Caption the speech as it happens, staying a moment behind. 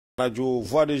Radio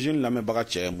Voix des Jeunes lamɛn baga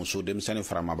cɛ muso denmisɛnnin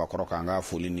faramabakɔrɔ kan ka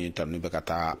foli ni tanu bɛ ka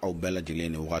taa aw bɛɛ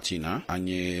lajɛlen ni wagati na an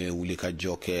ye wuli ka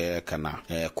jɔ kɛ ka na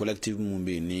collectif mun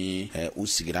bɛ ni u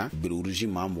sigira bérets rouges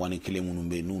maa 21 minnu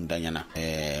bɛ n'u daɲana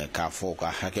k'a fɔ ka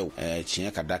hakɛw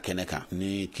tiɲɛ ka da kɛnɛ kan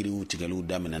ni kiriw tigɛliw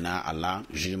daminɛna a la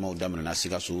jugements daminɛna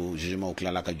Sikaso jugements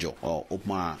tilala ka jɔ o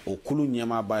kuma o kulu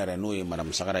ɲɛmaaba yɛrɛ n'o ye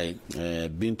Mme SAGARA ye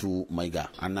Bintou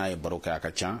MAIGA an n'a ye baro kɛ a ka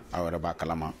ca aw yɛrɛ b'a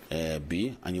kalama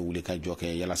bi an ye wuli ka jɔ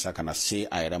kɛ yalasa kana se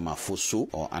a yɛrɛ ma fo so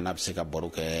an n'a bɛ se ka baro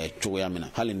kɛ cogoya min na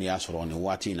hali ni y'a sɔrɔ ni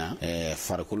waati in na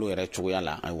farikolo yɛrɛ cogoya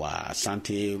la ayiwa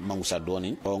santé mangusa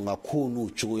dɔɔni nka ko n'u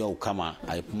cogoyaw kama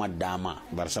a ye kuma d'a ma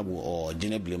barisabu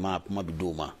jinɛ bilenma kuma bɛ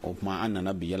d'o ma o kuma an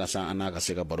nana bi yalasa an n'a ka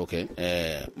se ka baro kɛ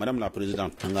Madame la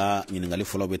Présidente an ka ɲininkali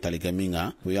fɔlɔ bɛ tali kɛ min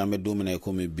kan o y'an bɛ don min na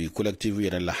komi bi collectif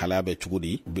yɛrɛ lahalaya bɛ cogo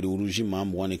di bérets rouges maa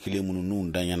 21 minnu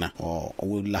n'u daɲana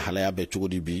o lahalaya bɛ cogo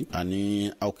di bi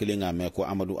ani aw kelen k'a mɛn ko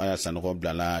Amadou Aya Sanogo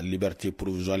bilala liberté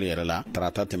provisoire yɛrɛ la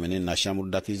tarata tɛmɛnen na chambre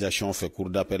d'accusation fɛ cour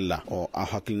d'appel la aw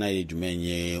hakilina ye jumɛn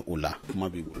ye o la kuma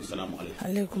b'i bolo. Salamu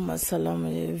alaikum assalam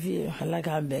vi ala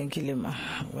k'an bɛn kelen ma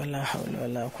wala hawla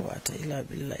wala quwwata illa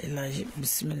billah ilahi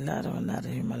bismillahir rahmanir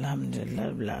rahim alhamdulillahi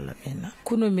rabbil alamin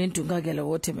kunu min tun ka gɛlɛ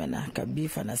o tɛmɛna ka bi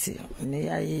fana se ne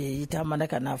y'a ye i taamana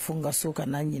ka na fo n ka so ka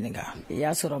na ɲininka i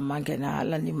y'a sɔrɔ man kɛnɛ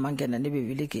ala ni man kɛnɛ ne bɛ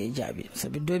wuli k'e jaabi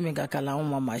sabu don min ka kalan anw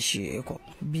ma maa si ye kɔ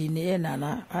bi ni e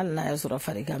nana hali n'a y'a sɔrɔ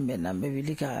farigan bɛ na n bɛ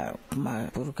wuli ka kuma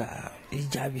pour ka i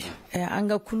jaabi an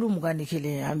ka kulu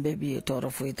 21 an bɛɛ bi tɔɔrɔ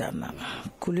foyi t'an na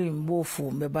kulu in b'o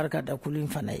fo n bɛ barika da kulu in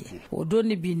fana ye o don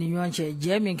ni bi ni ɲɔgɔn cɛ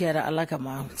jɛ min kɛra ala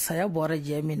kama saya bɔra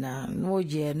jɛ min na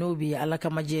n'o bi ala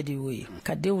kama jɛ de y'o ye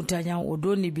ka denw ta ɲa o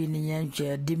don ni bi ni ɲɔgɔn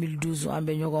cɛ 2012 an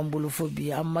bɛ ɲɔgɔn bolo fo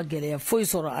bi an ma gɛlɛya foyi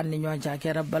sɔrɔ an ni ɲɔgɔn cɛ a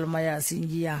kɛra balimaya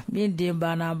sinjiya min den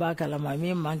banna an b'a kalama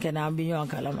min man kɛnɛ an bɛ ɲɔgɔn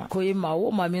kalama ko i ma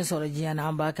o ma min sɔrɔ diɲɛ na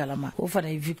an b'a kalama o fana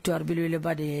ye victoire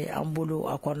belebeleba de ye an bolo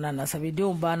a kɔnɔna na sabu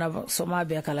denw banna sɔma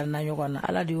bɛɛ kalan na ɲɔgɔn na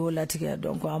ala de y'o latigɛ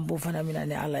donc an b'o fana mina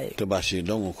ni ala ye. Tɛ baasi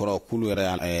donc kɔrɔ kulu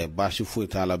yɛrɛ baasi foyi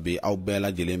t'a la bi aw bɛɛ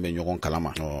lajɛlen bɛ ɲɔgɔn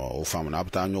kalama o faamuna a bɛ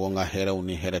taa ɲɔgɔn ka hɛrɛw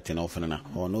ni hɛrɛ tɛnaw fana na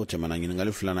n'o tɛmɛna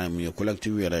ɲininkali filanan ye mun ye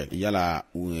collectif yɛrɛ yala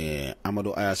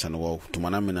Amadou Aya Sanogo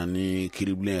tumana min na ni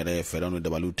kiiribilen yɛrɛ ye fɛɛrɛ ni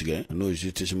dabaliw tigɛ n'o ye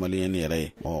justice malienne yɛrɛ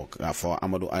ye k'a fɔ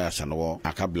Amadou Aya Sanogo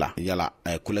a ka bila yala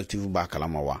collectif b'a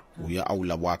kalama wa u ye aw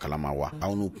labɔ a kalama wa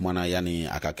aw n'u kumana yani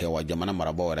a ka kɛ wa jamana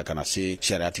marabaaw yɛrɛ kana se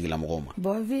sariya tigilamɔgɔw ma.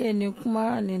 Bon vi ni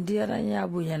kuma nin diyara n y'a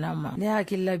bonyana ma ne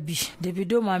hakilila bi depuis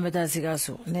don ma an bɛ taa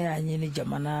Sikaso ne y'a ɲini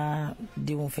jamana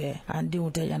denw fɛ an denw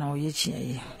tɛ ɲɛna o ye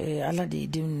tiɲɛ ye ala de ye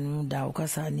denw ninnu da u ka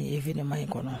sa ni événement in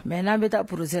kɔnɔ mais n'an bɛ taa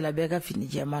procès la bɛɛ ka fini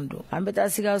jɛman don an bɛ taa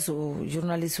Sikaso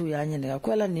journalistes y'a ɲininka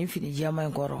ko ala nin fini jɛman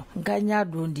in kɔrɔ n ka ɲa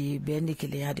don de bɛɛ ni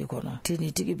kelenya de kɔnɔ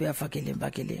tenitigi bɛɛ fa kelen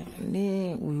ba kelen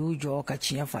ni u y'u jɔ ka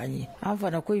tiɲɛ fɔ an ye an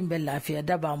fana ko in bɛ lafiya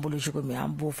da b'an bolo cogo min an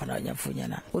b'o fana ɲɛfɔ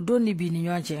ɲɛna o don ni bi ni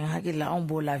ɲɔgɔn cɛ hakili la an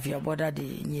b'o lafiya bɔda de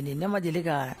ɲini ne ma deli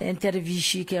ka interview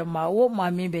si kɛ maa o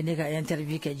maa min bɛ ne ka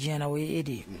interview kɛ diɲɛ na o ye e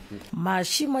de ye maa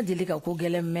si ma deli ka ko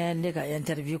gɛlɛn mɛn ne ka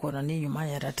interview kɔnɔ ni ɲuman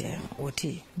yɛrɛ tɛ o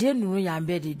tɛ den ninnu y'an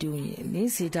bɛɛ de denw ye ni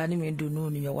sitani min don n'u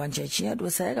ni ɲɔgɔn cɛ tiɲɛ don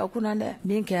saya ka kunna dɛ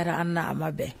min kɛra an na a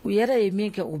ma bɛn u yɛrɛ ye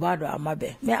min kɛ u b'a dɔn a ma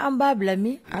bɛn mais an b'a bila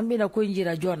min an bɛna ko in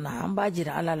jira jɔn na an b'a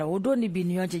jira ala la o don ni bi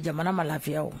ni ɲɔgɔn cɛ jamana ma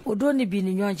lafiya o don ni bi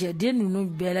ni ɲɔgɔn cɛ den ninnu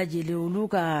bɛɛ lajɛlen olu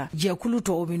ka jɛkulu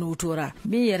tɔw minnu tora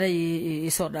min yɛrɛ ye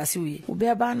sɔrdasiw ye u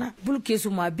bɛɛ banna bulu kesu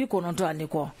ma 90 ani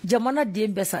kɔ jamana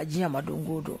den bɛɛ sa diɲɛ ma don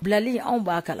o don bilali anw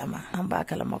b'a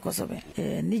kalama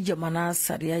kosɛbɛ ni jamana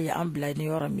sariya ye an bila ni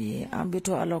yɔrɔ min ye an bɛ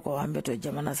to ala kɔ an bɛ to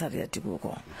jamana sariyatigiw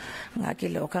kɔ nka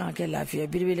kɛlɛ o kan ka kɛ lafiya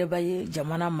belebeleba ye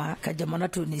jamana ma ka jamana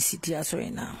to ni situation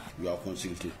in na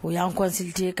o y'an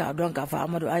consulté k'a dɔn k'a fɔ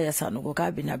Amadou Aya Sanogo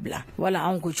k'a bɛna bila wala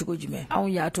anw ko cogo jumɛn anw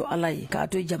y'a to ala ye k'a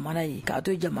to jamana ye k'a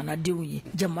to jamanadenw ye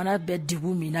jamana bɛɛ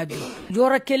digu min na bi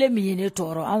yɔrɔ kelen min ye ne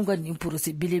tɔɔrɔ anw ka nin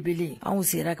procès belebele anw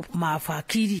sera maa fa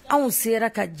kiiri anw sera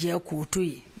ka jɛ k'o to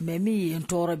ye mais min ye n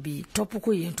tɔɔrɔ bi tɔppu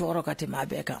ko ye n tɔɔrɔ ka tɛmɛ a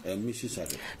bɛɛ kan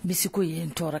misi ko ye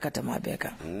n tɔɔrɔ ka tɛmɛ a bɛɛ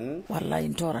kan wallahi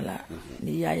n tɔɔrɔ la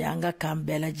ni y'a ye an ka kan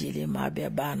bɛɛ lajɛlen maa bɛɛ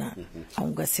banna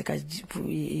anw ka se ka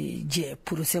jɛ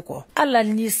procès kɔ ala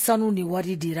ni sanu ni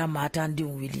wari dira maa t'an denw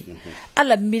wuli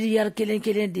ala miliyari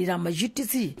kelen dira ma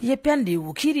justice ye peine de ye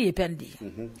o kiiri ye peine de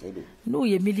ye n'u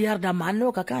ye miliyari d'a ma an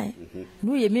n'o ka kan ye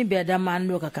n'u ye min bɛɛ d'a ma an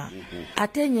n'o ka kan a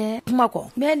tɛ ɲɛ kuma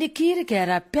kɔ mais ni kiiri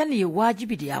kɛra peine ye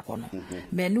wajibi de y'a kɔnɔ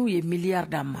mais n'u ye miliyari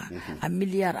d'a ma a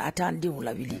miliyari a t'an denw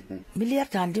lawuli miliyari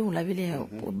t'an denw lawuli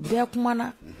bɛɛ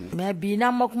kumana mais bi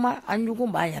n'an ma kuma an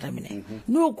ɲugun b'a yɛrɛ minɛ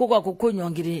n'u ko ka ko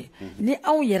ɲɔngiri ni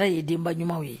anw yɛrɛ ye denba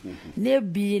ɲumanw ye ne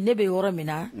bɛ yɔrɔ min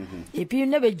na et puis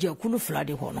ne bɛ jɛkulu 2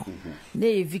 de kɔnɔ ne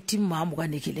ye victime maa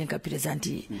 21 ka présidente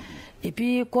ye et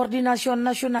puis coordination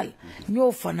nationale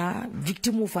ñoo fana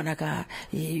victime fana ka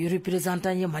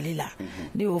représentant ye malila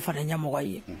ne yo fana ñamogo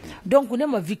yi donc ne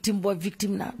ma victime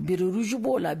na bere rouge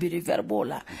bola bere vert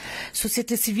bola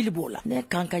société civile bola ne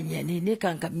kanka ñeni ne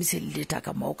kanka misel leta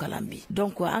ka maw kalambi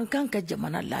donc an kanka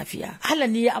jamana lafiya hala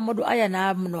ni amadu aya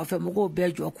na no fe mugo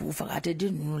be jo ku fa ate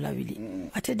din nu la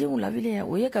wili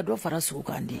o ye ka do fara su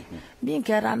kandi min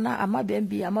kerana ama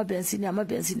bembi ama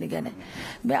bensini gane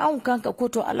me an kanka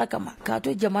koto alakama ka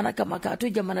to jamana kama ka to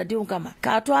jamana de kama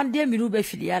ka to an de minu be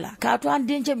filiala ka to an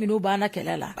de minu bana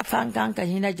kelela fan kanka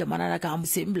hina jamana na ka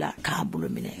amsembla ka bulo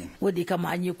mine wodi kama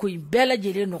anyi ko bela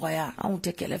jele no ya an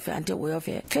te kele fe ante wo yo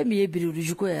fe femi e biru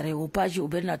juko yare o page o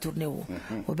be na tourner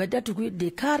o be datu ku de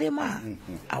carrément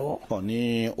awo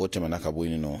ni o temana ka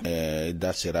boyini no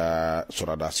da sera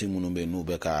sorada simunu be no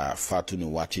be ka fatu ni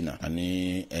watina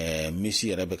ani misi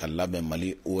yare be ka labe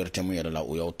mali o wertemu yare la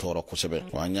o yo toro ko sebe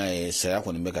wanya saya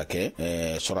ko ni be ka ke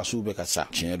sorasu be ka sa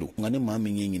ciedu ngani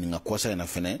mami nyi nga kosa na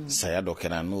fene saya do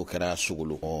kera no kera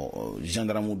sugulu o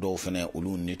gendarme do fene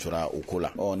ulu ni tura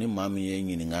ukola o ni mami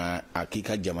nyi nga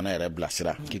akika jamana yare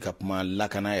blasira kika kuma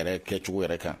lakana yare ke chugo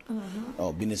yare ka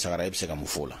o bini sagara ibse ka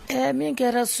mufola min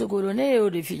kera sugulu ne yo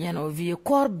de finyana o vie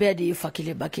corps bedi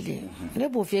fakile bakile ne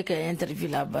bo fe ka interview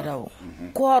la barawo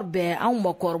corps be an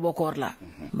ma corps bo corps la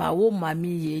ma wo mami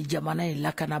ye jamana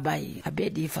lakana bayi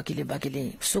abedi fakile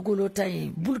bakile sugulu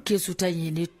tay bulke su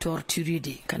tay ni torture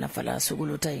de kana fala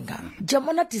sugulu tay nga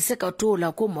jamana ti se ka to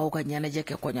la ko ma ka nyana je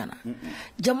ke konyana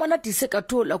jamana ti se ka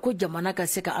to la ko jamana ka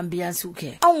se ka ambiance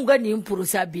uke an ga ni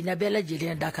purusa bina bela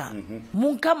jele daka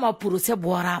mun kama puruse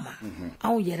borama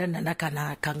an yere nana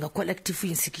kana kanga collectif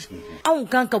insiki an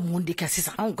kanka mundi ka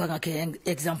sisa an kanka ke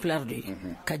exemplaire de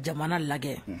ka jamana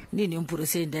lage ni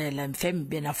puruse de la femme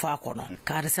bena fa kono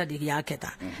karisa di ya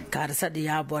keta karisa di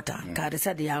ya bota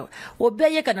karisa di ya o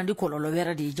beye kana di kololo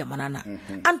wera di jamana na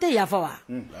ante yafa wa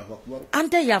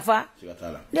ante yafa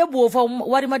ne bo fo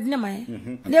wari madine mai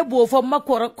ne bo fo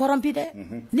makoro korompide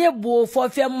ne bo fo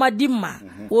fe madimma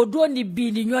o do ni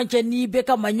bi ni nyonche ni be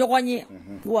ka manyogonye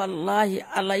wallahi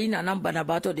alaina nan bana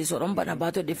bato de soron bana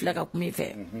bato de flaka kumi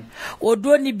fe o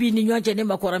do ni bi ni nyonche ne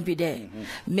makorompide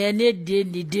me ne de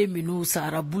ni de minu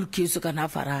sara bulke su kana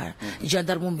fara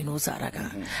gendarme minu sara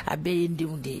ka abe indi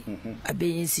unde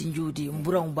abe sinjudi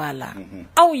mburan bala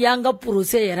aw yanga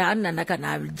procès yara annana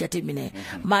kana jate mine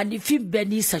ma ni fi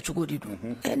beni sa chugodi do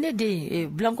ne de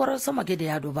blankora sama ke de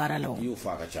ya do bara law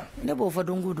ne bo fa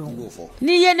dongu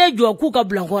ni yene jo ku ka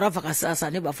blankora fa ka sasa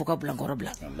ne ba foka blankora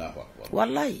bla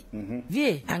wallahi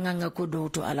vie anganga ko do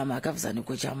to alama ka fsa ni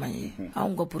ko chamaye aw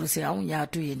ngo procès aw nya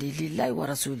to yede lillahi wa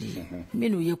rasuli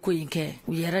minu ye ko yinke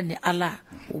u yara ni ala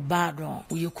u bado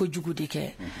u ye ko jugudi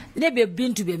ke ne be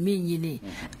bintu be minyini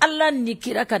alla ni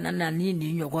kira kana nani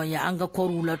ni nyogo ya anga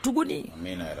korula tuguni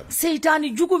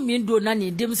seitani jugu min do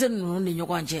nani demsen no ni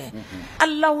nyogonje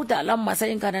Allah ta'ala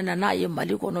masayin kana na ye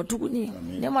maliko no tuguni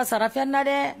ne masarafen na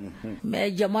de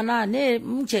me jamana ne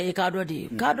mche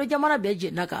kado jamana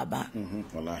beje na ka ba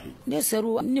wallahi ne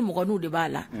seru ni mo konu de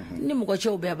bala ni mo ko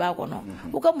chew be ba kono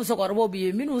uka musokorbo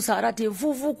bi minu sarate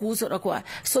fufu ku so kwa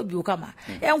so bi kama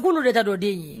en kulu de ta do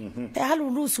denyi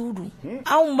halulu sudu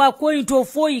an ba koyi to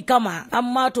foyi kama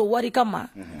amma to wari kama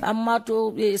amma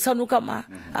to sanu kama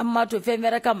amma to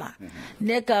femere kama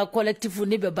ne ka collectif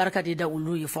ni be barkati da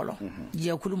ulu yi folo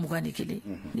je kulu mugani kili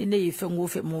ni ne yi fengo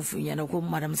fe mo fu yana ko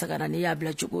Mme SAGARA ni ya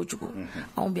bla chuko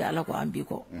an bi ala ko ambi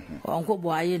ko an ko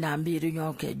bo aye na ambi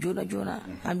réunion ke jona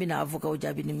ambi na avocat o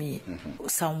jabi ni mi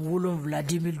san wulon vla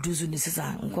 2012 ni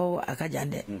sisa ko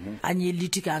akajande anyi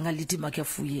litika anga litima ke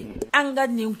fuye anga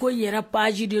ni ko yera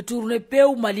page de tourner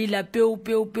peu malila peu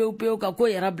ka ko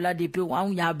yera bla de peu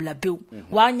an ya bla peu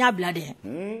wa nya bla de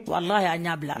wallahi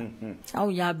anya bla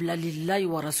an ya bla lillahi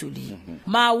wa rasuli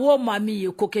ma wo mami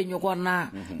ye ko ke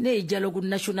nyokona ne dialogue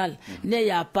national ne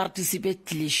ya participer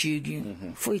cléchegu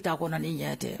fo ita ko nan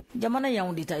nyate jamana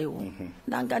yawndi tayo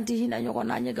dan kanti hina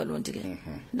nyokona anya galontike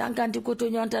dan kanti ko to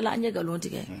nyonta la anya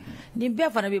galontike ni be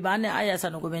fana be bane aya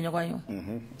sanu ko be nyokonyo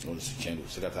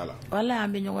wallahi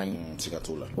ambe nyokonyo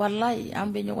wallahi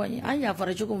ambe nyokonyo anya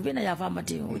fara chukum bina ya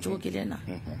famati o chuko kilena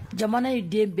jamana yi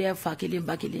de be fa kilin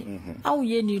bakili aw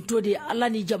ye ni to de ala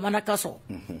ni jamana kaso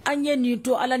anye ni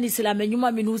to ala ni silame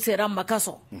nyuma minu sera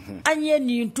makaso anye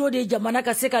ni to de jamana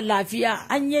ka seka lafiya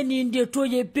anye ni de to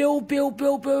ye peu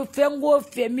fengo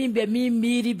femi be mi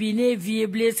miri bine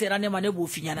viable sera ne mane bo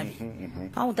finyana mi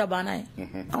aw tabana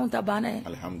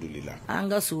alhamdulillah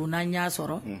anga su na nya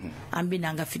soro ambi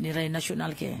nanga finira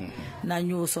national ke na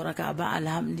nyu soro ka ba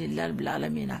alhamdulillah bil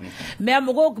alamin me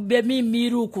mo go be mi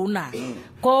miru kuna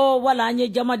ko wala anye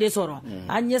jama de soro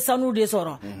anye sanu de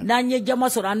soro nanye jama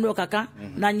soro anno kaka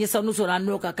nanye sanu soro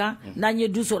anno kaka nanye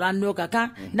du soro anno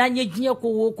kaka nanye jinye ko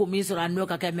wo ko mi soro anno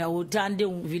kaka me o tande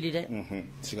vili de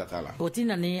sikatala o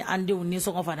tina ni ande ni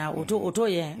so ko fana oto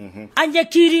ye anje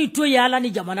kiri to yala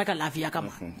ni jamana ka lafiya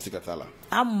kama sikatala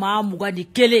amma muga di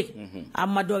kele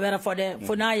amma do wera fode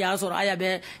fona ya soro aya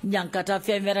be nyankata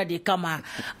femera de kama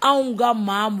anga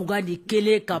ma muga di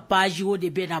kele ka page o de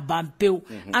be na bampeu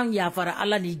an ya fara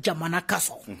ala ni jamana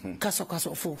kaso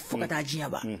fo kata jiya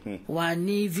ba wa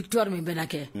ni victoire mi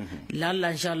benake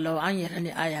lalla inshallah an yera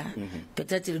ni aya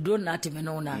peut-être do na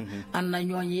temenona an na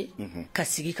nyonyi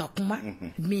kasigi ka kuma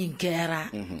min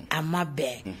kera amma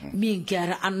be min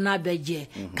kera an na be je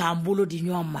ka mbulo di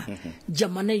nyoma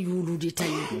jamana yulu di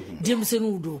tayi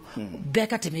demsenu do be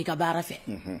ka teme ka bara fe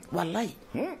wallahi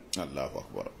Allahu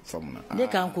akbar famna ne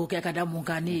kan ko ke ka da mun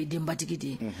ka ne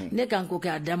dimbatigidi ne kan ko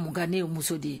ka da mun ka ne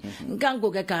musodi nkan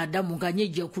ko ke ka da mun ka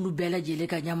nye je kulu bela jele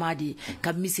ka nyamadi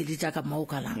ka misilita ka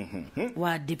maukala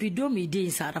wa depuis 2010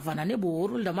 sarafa na ne bo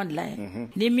worul da man la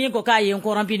ni mi ko ka yen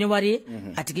ko rampi ni wari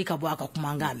atiki ka bo aka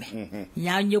kuma ngame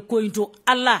nyanye ko into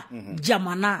Allah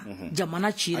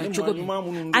jamana chira chogo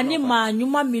ani ma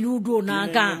nyuma minudo na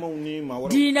anka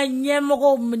dina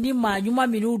nyemogo ni ma nyuma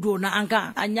minudo na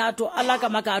anka anyato Allah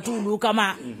kama ka tulu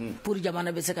kama pour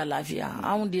jamana be seka lafiya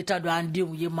on de ta do andi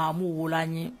mu ye mamu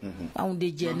wolanye on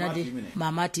de jena de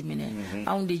mama timine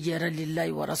on de jera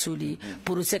lillahi wa rasuli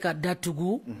pour seka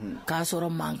datugu ka soro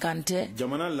mankante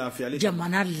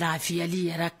jamana lafiya li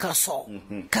yera kaso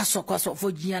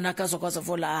fo jiana kaso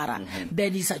fo laara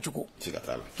beni sa jugo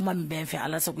kuma ben fe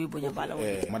ala sa ko ibonya bala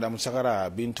Mme SAGARA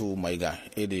Bintou MAIGA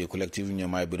et de collectif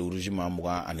nyama bérets rouges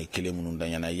muga ani kele munun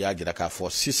danyana ya jira ka fo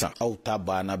 600 aw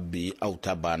tabana bi aw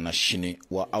tabana shini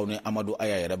wa aw ne amadu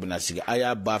aya yera bina siga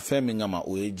aya ba fe mi ngama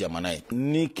o ye jamana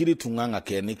ni kiri tunganga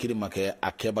ke ni kiri make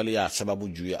akebali ya sababu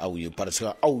juye aw ye parce que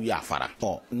aw ya fara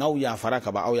naw ya fara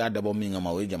ka ba aw ya dabo mi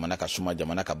ngama o ye jamana ka suma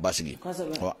jamana ka basigi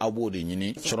abo de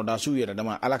nyini soroda su yera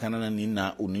dama ala kanana ni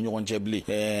na o ni nyogon chebli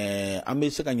ambe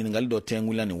se ka nyingali do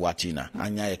tengula ni watina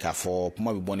anya ye ka fo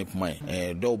puma bi boni puma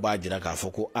do ba jira ka fo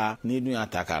ko ni nu ya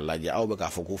ta ka laje aw be ka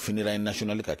fo ko finira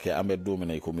national ka ke ambe do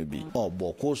mena ko mi bi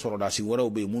bo ko soroda si wora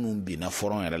be munun bi na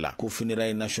foron yera la ko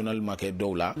finira national make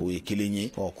dowla o ye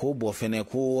kilinyi ko bo fene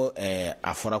ko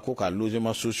afara ko ka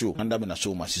logement sociaux anda be na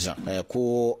so ma sisan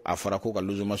ko afara ko ka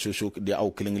logement sociaux de aw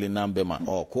kilingili nambe ma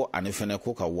ko ani fene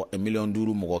ko ka $1 million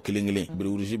mo kilingili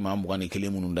bérets ma mo ni kile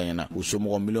munun danyana o so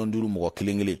mo $1 million mo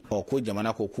kilingili ko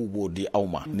jamana ko ku bo di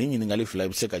awma ni nyingali fly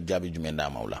be se ka jabi jumenda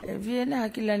maula viena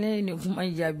hakila ne ni kuma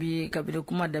jabi kabile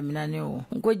kuma damina ne o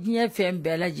ko jinya fe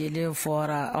mbela jele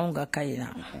fora onga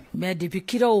kaina me depuis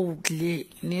kiro kle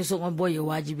ni so mo boye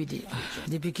wajibi de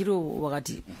depuis kiro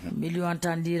wakati million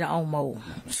tandira awma o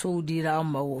saudira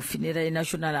awma o finira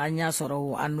national anya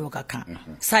soro anno kaka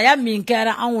saya min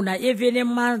kera awna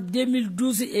événement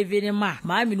 2012 événement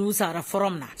ma minu sara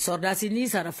forum na sordasi ni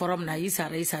sara forum na isa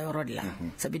yorodla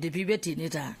sabi depuis beti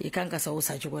neta ikanka sa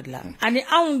usa chugodla ani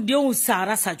aun de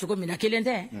sara sa chugo mina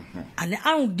kelente ani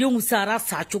aun de sara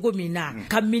sa chugo mina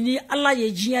kamini Allah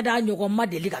ye jinya da nyogo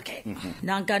madeli kake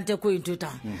nan kante ko intuta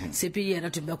sepi yera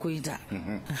tumba ko inta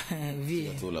vi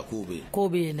tola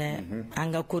kobe ne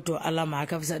anga koto Allah ma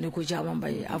ka fisa ni ko chama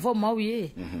mbaye afo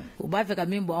mawiye ubafe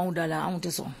kamimbo aun dala aun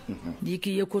teso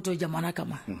diki ye koto jamana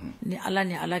kama ni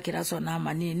Allah kira so na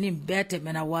mani ni bete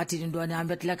mena wati ndo ni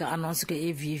ambetla ka annonce ke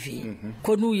evivi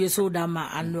ko nu ye so da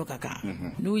ma anno kaka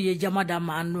nu ye jama da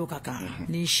ma anno kaka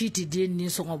ni shiti de ni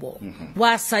so ngobo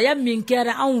wa saya min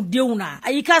kera an deuna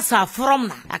ayika sa from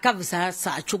na aka visa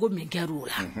sa chogo min keru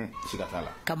la sikatala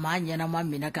kama anya na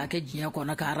mami na ka ke jinya ko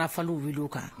na ka rafalu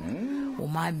wiluka o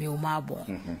ma mi o ma bo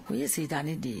ko ye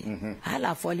sitani de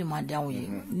hala foli mandawo ye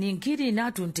ni nkiri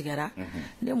na tuntigara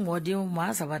ne modi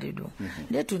ma sabare do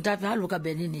ne tunta fa haluka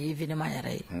beni ni evini ma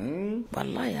yare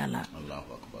wallahi ala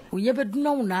Allahu akbar o yebe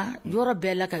dunawna yoro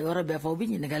bela ka yoro be fa obi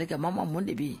nyinegale ka mama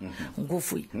monde bi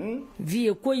ngofui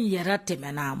vie ko yera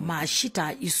temena ma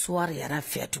shita histoire yara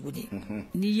fetuguni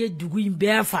ni ye dugu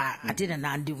imbe fa atena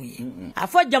na ndiwi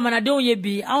afo jamana de ye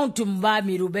bi an tumba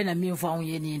miru be na min fa on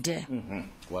ye ni nte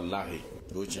wallahi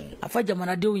afa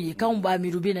jamana de ye kan ba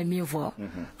miru be na min fa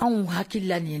an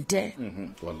hakilla ni nte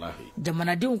wallahi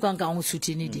jamana de kan kan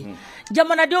sutini di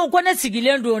jamana de ko ne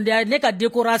sigilen do ne ka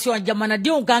decoration jamana de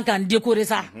kan décorer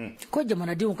sa ko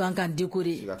jamana de kan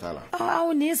décorer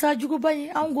ni sa jugo bayi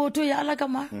an goto ya ala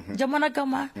kama jamana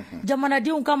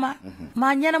de kama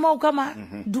ma nyana mau kama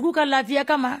dugu ka lafiya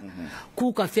kama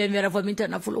k'u ka fɛn wɛrɛ fɔ min tɛ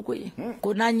nafolo ko ye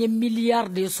ko n'an ye miliyari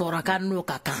de sɔrɔ k'an n'o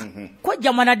ka kan ko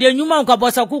jamanaden ɲumanw ka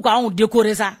bɔ sa k'u ka anw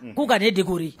décorer sa k'u ka ne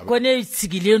décorer ko ne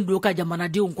sigilen don ka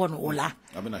jamanadenw kɔnɔ o la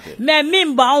mais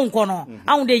min b'anw kɔnɔ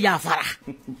anw de yafara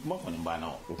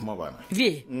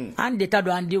vie an de ta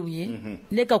don an denw ye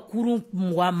ne ka kurun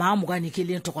maa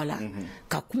 21 tɔgɔ la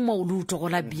ka kuma olu tɔgɔ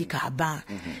la bi k'a ban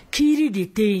kiiri de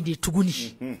tɛ yen de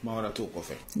tuguni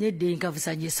ne den ka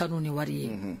fisa n ye sanu ni wari ye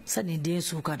sani den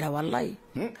su ka da wallahi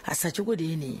a sacogo de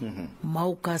ye nin ye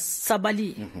maaw ka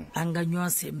sabali an ka ɲɔgɔn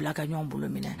sen bila ka ɲɔgɔn bolo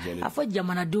minɛ a fɔ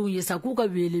jamanadenw ye sa k'u ka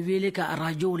wele ka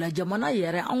arajow la jamana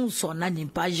yɛrɛ anw sɔnna nin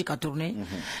page ka tourner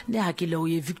ne hakili o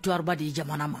ye victoire ba de ye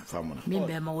jamana ma min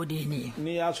bɛ ma o de ye nin ye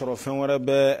n'i y'a sɔrɔ fɛn wɛrɛ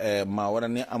bɛ maa wɛrɛ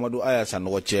ni Amadu Aya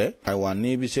Sanɔgɔ cɛ ayiwa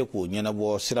n'i bɛ se k'o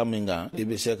ɲɛnabɔ sira min kan i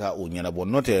bɛ se ka o ɲɛnabɔ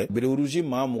n'o tɛ bere rouge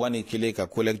maa 21 ka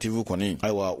collectif kɔni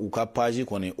ayiwa u ka page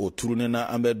kɔni o turunena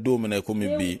an bɛ don min na komi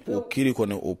bi o kiiri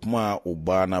kɔni o kuma o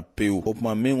banna pewu o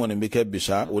kuma min kɔni bɛ kɛ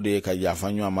bisa o de ye ka yafa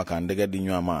ɲɔgɔn ma k'an dɛgɛ di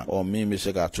ɲɔgɔn ma min bɛ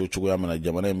se ka to cogoya min na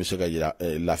jamana in bɛ se ka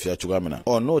lafiya cogoya min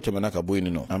na n'o tɛmɛna ka bɔ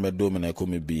yen nɔ an bɛ don min na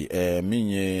komi bi min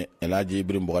ye Elhaji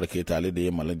Ibrahim Boubacar Keita ale de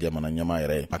ye Mali jamana ɲɛmaa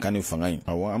yɛrɛ ye a ka nin fanga in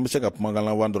awɔ an bɛ se ka kumakan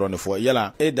laban dɔrɔn de fɔ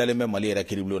yala e dalen bɛ Mali yɛrɛ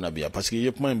kiiribulon na bi parce que i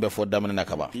ye kuma in bɛɛ fɔ daminɛ na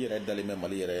ka ban i yɛrɛ dalen bɛ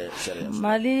Mali yɛrɛ sariya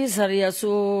Mali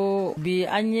sariyaso bi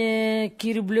an ye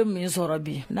kiiribulon min sɔrɔ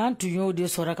bi n'an tun y'o de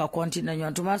sɔrɔ ka continuer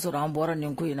ɲɔgɔn tun b'a sɔrɔ an bɔra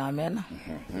nin ko in na a mɛnna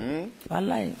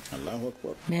wallahi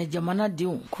mais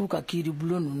jamanadenw k'u ka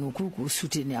kiiribulon ninnu k'u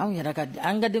soutenir anw yɛrɛ ka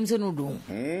an ka denmisɛnninw don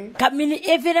kabini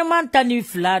événement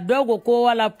 12 dɔw ko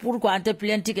wala pourquoi an tɛ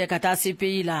plainte kɛ ka taa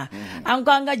CPI la an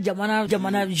ko an ka jamana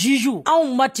juge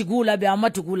anw ma tigiw la bi an ma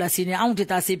tigiw la sini anw tɛ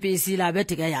taa CPI la a bɛ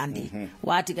tigɛ yan de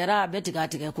wa tigɛra a bɛ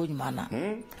tigɛ ko ɲuman na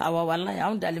awa wallahi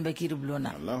anw dalen bɛ kiiribulon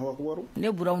na ne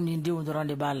buraw ni denw dɔrɔn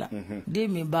de b'a la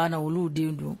den min banna olu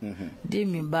den don den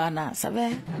min banna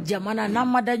sabe jamana n'an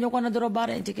ma da ɲɔgɔn na dɔrɔn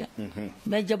baara in tigɛ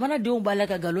mais jamanadenw b'a la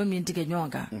ka galon min tigɛ ɲɔgɔn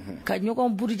kan ka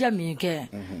ɲɔgɔn buruja min kɛ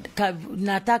ka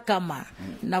nata kama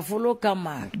nafolo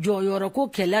kama jɔyɔrɔ ko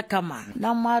kɛlɛ kama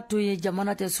n'an m'a to ye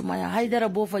jamana tɛ sumaya Haidara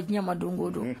b'o fɔ diɲɛ ma don o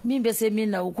don min bɛ se min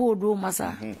na o k'o don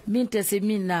masa min tɛ se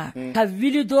min na ka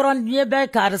wuli dɔrɔn ɲɛ bɛ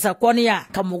karisa kɔniya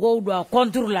ka mɔgɔw don a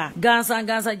contre la gansan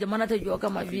jamana tɛ jɔ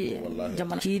kama bi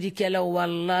jamana kiirikɛlaw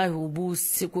wallahi u b'u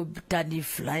seko ta ni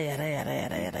fila yɛrɛ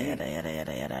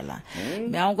la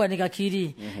mais anw kɔni ka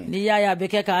kiiri ni y'a ye a bɛ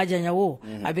kɛ k'a janya wo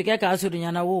a bɛ kɛ k'a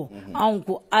surunyana wo anw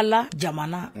ko Ala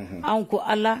jamana anw ko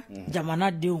Ala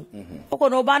jamana denw o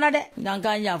kɔni o banna dɛ nka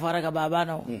k'an yafara ka ban a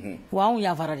banna wa anw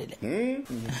yafara de dɛ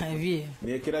vie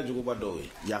ni kira juguba dɔw ye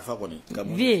yafa kɔni ka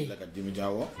vie ka dimi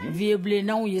jawo vie bilen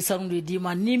n'anw ye sanu de d'i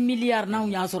ma ni miliyari n'anw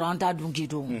y'a sɔrɔ an t'a dun k'i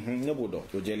don ne b'o dɔn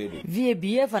o jɛlen don vie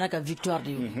bi ye fana ka victoire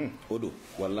de ye o don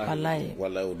wallahi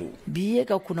o don bi ye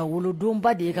ka kunna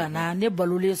wolodonba de ye ka na ne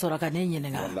balolen sɔrɔ ka ne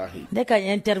ɲininka ne ka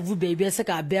interview bɛɛ i bɛ se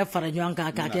k'a bɛɛ fara ɲɔgɔn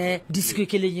kan k'a kɛ disque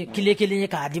kelen ye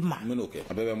k'a di ma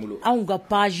anw ka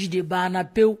page de banna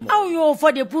pewu anw y'o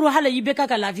fɔ de pour hali i bɛ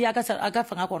ka lafiya a ka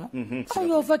fanga kɔnɔ anw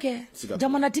y'o fɔ kɛ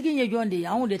jamanatigi ye jɔn de ye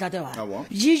anw de ta tɛ wa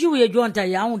juge ye jɔn ta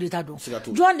ye anw de ta don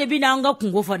jɔn de bɛ n'an ka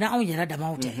kungo fɔ n'anw yɛrɛ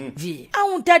damaw tɛ vie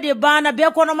anw ta de banna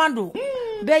bɛɛ kɔnɔman don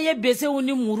bɛɛ ye besew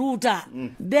ni muruw ta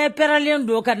bɛɛ pɛrɛlen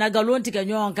don ka na galon tigɛ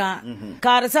ɲɔgɔn kan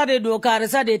karisa de don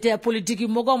karisa de tɛ politiki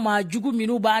mɔgɔ ma jugu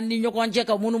minnu b'an ni ɲɔgɔn cɛ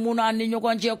ka munumunu an ni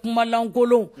ɲɔgɔn cɛ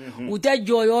kumalankolon u tɛ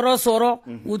jɔyɔrɔ sɔrɔ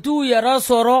u t'u yɛrɛ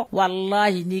sɔrɔ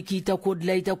wallahi ni k'i tɛ ko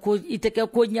dilan i tɛ kɛ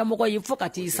ko ɲɛmɔgɔ ye fo ka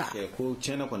t'i sa ko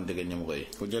tiɲɛna kɔni tɛ kɛ ɲɛmɔgɔ ye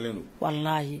ko jɛlen don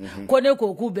wallahi ko ne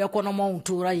ko k'u bɛɛ kɔnɔmanw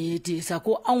tora ye ten sa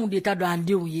ko anw de ta don an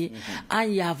denw ye an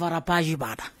yafara page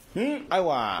banna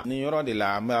ayiwa nin yɔrɔ de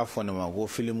la an b'a fɔ ne ma ko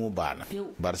filimu banna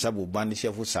barisabu bandi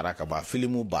chef sara ka ban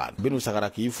filimu banna Mme SAGARA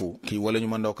k'i fo k'i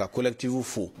waleɲuman dɔn ka collectif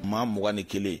fo maa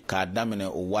 21 k'a daminɛ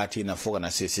o waati na fo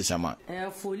kana se sisan ma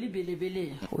foli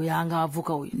belebele o y'an ka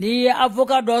avocat ye n'i ye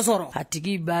avocat dɔ sɔrɔ a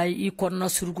tigi b'a i kɔnɔna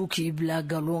suruku k'i bila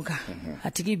galon kan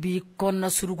a tigi b'i kɔnɔna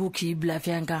suruku k'i bila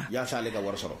fɛn kan yaasa ale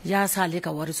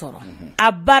ka wari sɔrɔ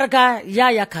a barika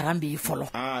y'a karan b'i fɔlɔ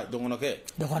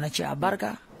dɔgɔnɔkɛ a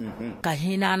barika ka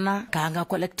hinɛ an na k'an ka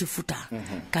collectif ta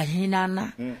ka hinɛ an na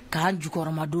k'an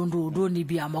jukɔrɔma don don ni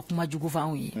bi a ma kuma jugu fɔ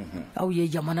anw ye aw ye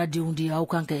jamanadenw de ye aw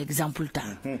kan ka exemple ta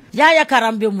yaya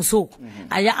karambe muso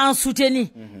a y'an soutenir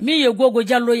min ye Gogo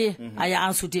Diallo ye a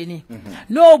y'an soutenir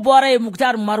n'o bɔra ye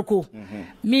Muktar Marko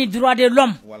min droit de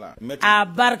l'homme a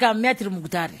barika maître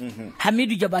Muktar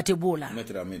Hamidou Jabate b'o la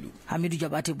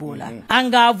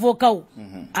an ka avocat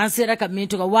an sera ka min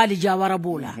tɔgɔ Wali Jawara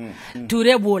b'o la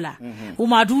Touré b'o la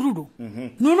Umaduru do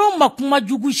nunu ma kuma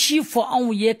jugu si fɔ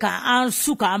anw ye ka an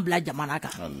su k'an bila jamana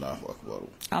kan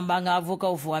ambanga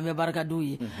avocat fo ame barka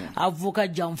duyi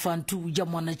avocat jamfantu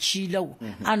jamana chilaw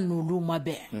anulu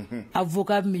mabe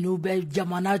avocat minu be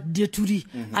jamana deturi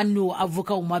anu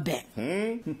avocat mabe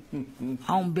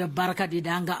on be barka de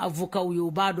danga avocat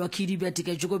yo bado akiri be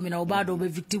tike jogo mina bado be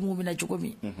victime mina jogo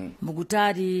mi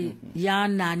mugutari ya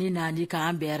nani ka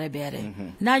ambere bere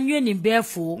na nyweni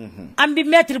mbefo ambi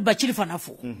maître bachili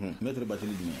fanafo maître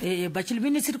bachili bachili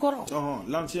ministre koro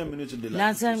l'ancien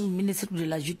ministre de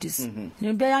la justice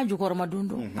ni be yanju koro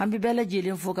madundo ambi bela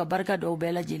jelen fo ka barka do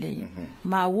bela jelen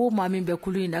ma wo ma min be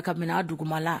kulu inda ka mina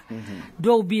dugumala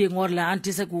do bi ngorla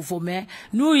antise ku fo me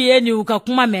nu yeni u ka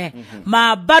kuma me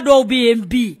ma bado bi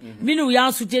mbi minu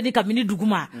ya suteni ka mini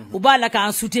duguma u bala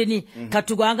ka suteni ka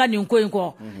tuganga ni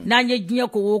nko na nye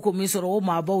ko wo ko mi soro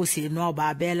ma ba o se no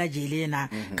ba bela jelena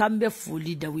kambe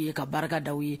fuli dawiye ka barka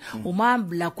dawiye o ma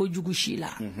bla ko jugu shila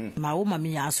ma wo ma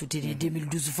mi ya suteni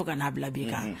 2012 fo kana bla be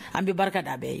ka ambe barka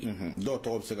da be do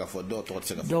to be se ka fo do to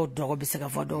se ka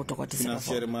fo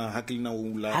financièrement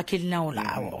hakilna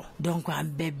wala donc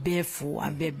ambe be fo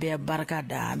ambe be barka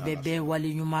da ambe be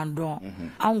wali nyumando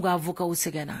an ga avocat o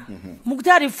segena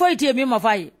mugtari foite mi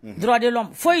mafai droit de l'homme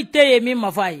foite mi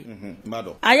mafai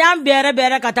ayam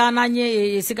bere katana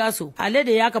nye sigaso ale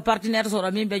de yaka partenaire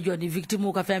soro min be jodi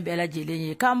victime ka fen bela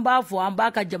jelenye kamba fo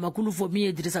amba ka jamakulu fo mi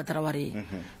Idrissa Traoré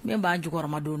min ba anju ko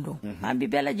ramadondo ambi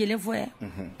bela jelen fo e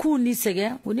ku ni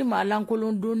sege uni malan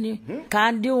kolon doni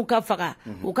kan de ka faka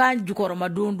o kan anju ko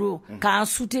ramadondo kan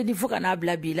sute ni fo kana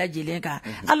bla bila jelen ka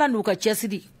ala nu ka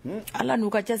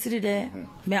chesiri de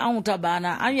me an ta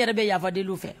bana an yere be yafa de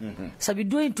lu fe sabi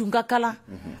do tunga kala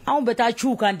an beta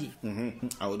chu kandi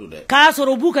ka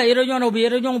soro buka yere nyono be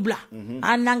yere nyon bla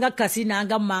ananga kasi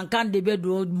nanga mankan de be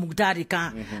do mugtari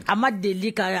kan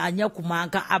amadeli ka anya kuma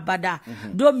ka abada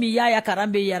do mi ya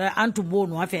karambe yara antu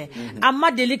bonu afe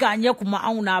amadeli ka anya kuma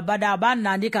an na abada ba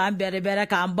na ndi ka bere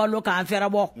ka ambalo ka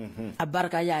anferabo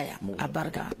abarka yaya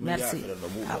abarka merci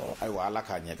ay wala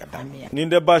ka nya kata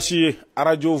ninde bashi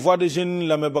radio voix de jeune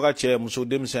la mebaga che muso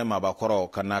demse ma ba koro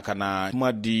kana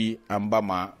madi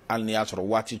ambama alni ya soro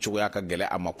wati chuya ka gele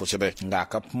ama kusebe nga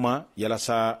ka puma yala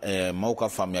sa mauka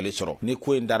family soro ni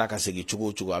ko ndara ka segi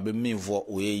chugo abe minvo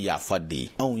oye ya fade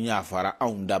an ya fara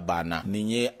an da bana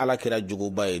ninye alakira jugo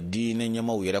bae di ne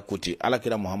nyama wira kuti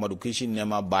alakira muhammadu kishi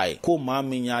nema bae ko ma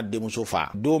minya demuso fa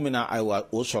do mina aiwa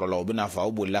o soro la obina fa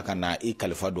obolla kana e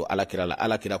khalifa do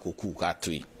alakira ko ku ka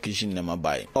tui kishi nema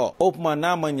bae opma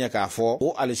na manya ka fo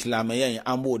o alislam yan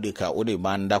ambo de ka o de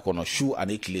banda kono shu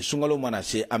ani kile sungalo mana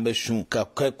se ambe shu ka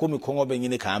komi kongo be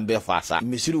nyine ka ambe fasa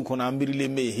misiru kono ambirile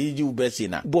me hiji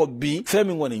ubesina bobbi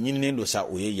femi ngone nyine ndo sa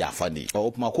oye ya fadi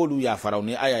opma ko lu ya fara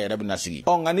ni aya yarabi nasigi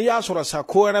ngani ya soro sa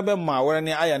ko rabe ma wora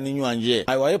ni aya ni nyanje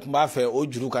ay waye pumba fe o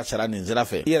juru ka sara ni nzira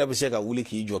fe yarabi se ka wuli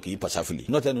ki jo ki pasafili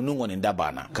note nu ngone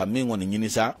ndabana kamingo ni nyine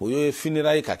sa oyo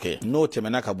finirai kake no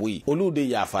temena ka bui olu de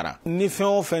ya fara ni fe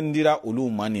o fendira olu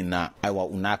mani na aywa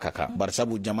unakaka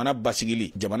barsabu jamana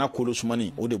basigili jamana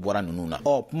kolosumani o de bora nununa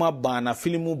puma bana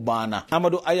filimu bana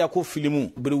amado aya ko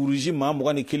filimu beruriji ma mo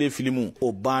gani kele filimu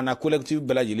o bana collectif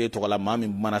belajile to kala mami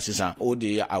mana sisa o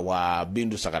de awa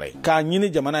bindu sagare ka nyini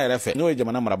jamana yerefe no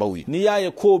jamana marabawi ni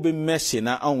yaye ko be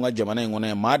mesena anwa jamana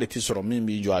ngone ma de tisoro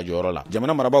mimbi jo ajoro la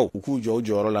jamana marabaw ku jo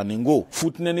joro la ningo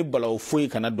futne ni balaw foi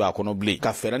kana do akono ble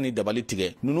ka fera ni dabali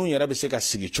tige nunu yera be se ka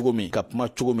sigi chugomi ka puma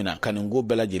chugomina kaningo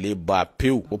belajile ba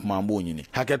peu o puma mbo nyini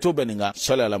haketo beninga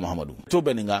sallallahu muhammadu to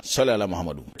beninga sallallahu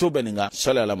muhammadu to beninga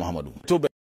sallallahu muhammadu to